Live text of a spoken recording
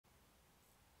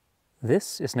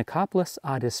This is Nicopolis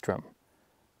ad Istrum,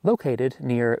 located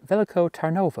near Veliko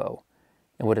Tarnovo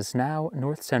in what is now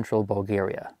north-central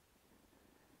Bulgaria.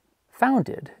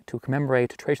 Founded to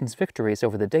commemorate Trajan's victories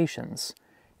over the Dacians,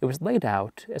 it was laid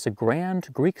out as a grand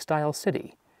Greek-style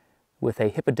city with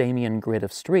a Hippodamian grid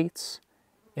of streets,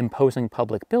 imposing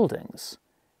public buildings,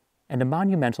 and a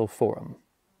monumental forum.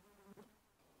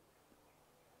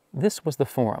 This was the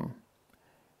forum.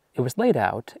 It was laid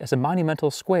out as a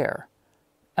monumental square,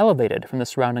 elevated from the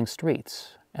surrounding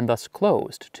streets, and thus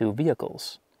closed to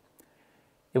vehicles.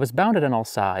 It was bounded on all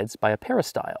sides by a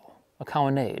peristyle, a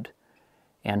colonnade,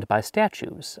 and by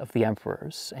statues of the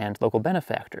emperors and local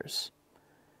benefactors.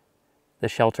 The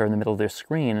shelter in the middle of their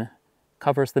screen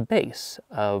covers the base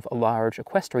of a large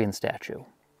equestrian statue.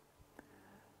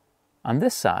 On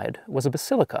this side was a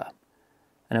basilica,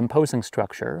 an imposing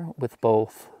structure with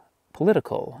both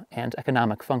political and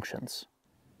economic functions.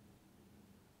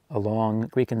 A long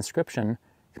Greek inscription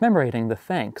commemorating the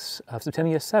thanks of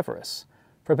Septimius Severus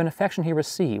for a benefaction he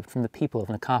received from the people of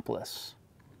Nicopolis.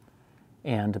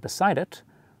 And beside it,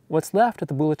 what's left of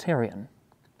the Bulgaria.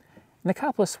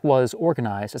 Nicopolis was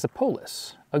organized as a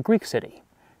polis, a Greek city,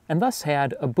 and thus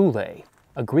had a boule,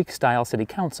 a Greek-style city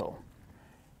council.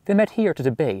 They met here to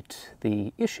debate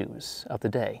the issues of the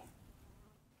day.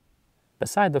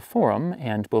 Beside the forum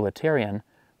and Bulgaria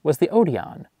was the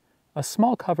Odeon, a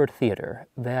small covered theater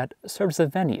that served as a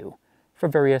venue for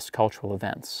various cultural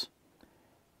events.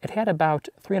 It had about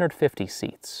 350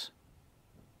 seats.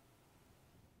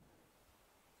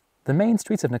 The main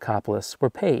streets of Nicopolis were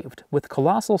paved with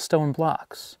colossal stone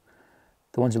blocks.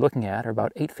 The ones you're looking at are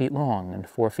about 8 feet long and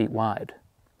 4 feet wide.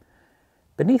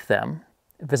 Beneath them,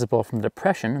 visible from the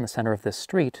depression in the center of this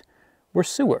street, were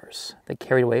sewers that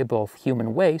carried away both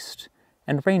human waste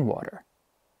and rainwater.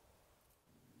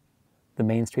 The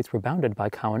main streets were bounded by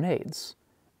colonnades,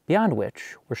 beyond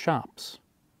which were shops.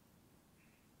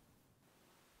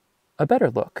 A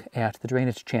better look at the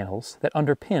drainage channels that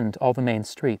underpinned all the main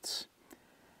streets.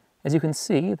 As you can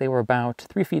see, they were about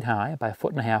 3 feet high by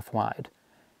 1.5 feet wide,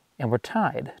 and were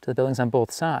tied to the buildings on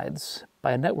both sides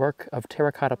by a network of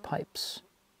terracotta pipes.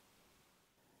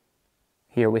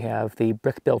 Here we have the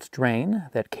brick-built drain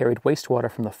that carried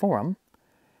wastewater from the forum.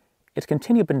 It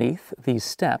continued beneath these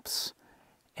steps,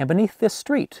 and beneath this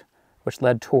street, which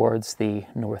led towards the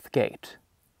north gate.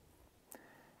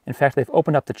 In fact, they've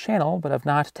opened up the channel, but have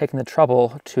not taken the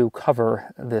trouble to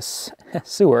cover this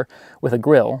sewer with a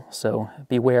grill, so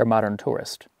beware modern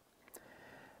tourist.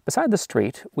 Beside the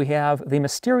street, we have the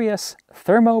mysterious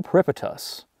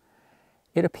Thermoperipetus.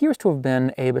 It appears to have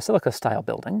been a basilica-style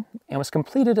building, and was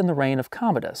completed in the reign of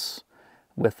Commodus,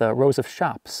 with rows of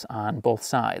shops on both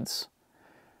sides.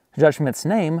 To judge from its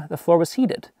name, the floor was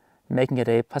heated, making it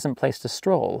a pleasant place to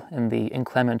stroll in the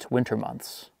inclement winter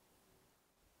months.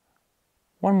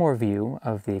 One more view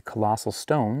of the colossal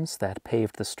stones that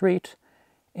paved the street,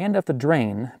 and of the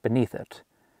drain beneath it,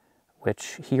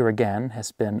 which here again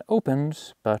has been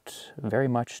opened, but very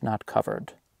much not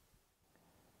covered.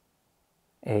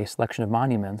 A selection of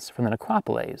monuments from the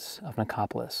necropolis of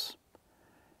Nicopolis.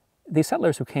 The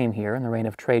settlers who came here in the reign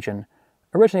of Trajan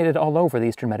originated all over the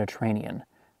eastern Mediterranean,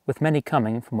 with many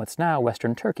coming from what's now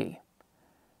western Turkey.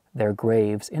 Their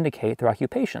graves indicate their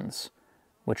occupations,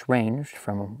 which ranged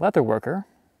from leather worker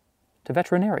to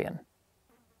veterinarian.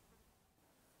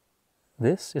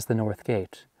 This is the north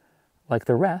gate. Like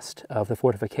the rest of the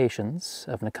fortifications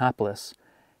of Nicopolis,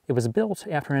 it was built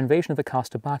after an invasion of the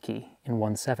Kostoboki in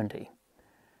 170.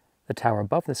 The tower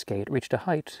above this gate reached a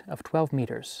height of 12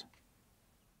 meters.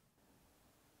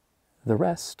 The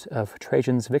rest of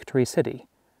Trajan's victory city,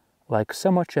 like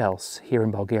so much else here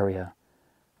in Bulgaria,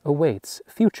 awaits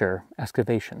future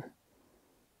excavation.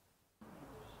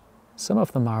 Some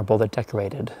of the marble that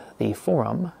decorated the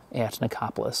forum at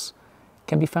Nicopolis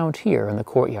can be found here in the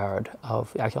courtyard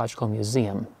of the Archaeological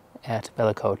Museum at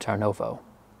Veliko Tarnovo.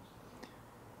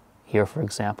 Here, for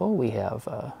example, we have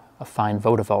a fine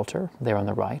votive altar there on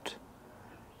the right,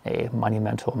 a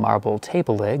monumental marble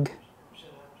table leg,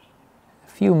 a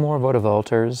few more votive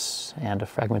altars, and a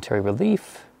fragmentary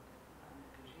relief,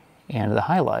 and the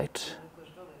highlight,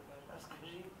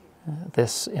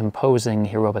 this imposing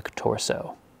heroic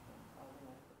torso.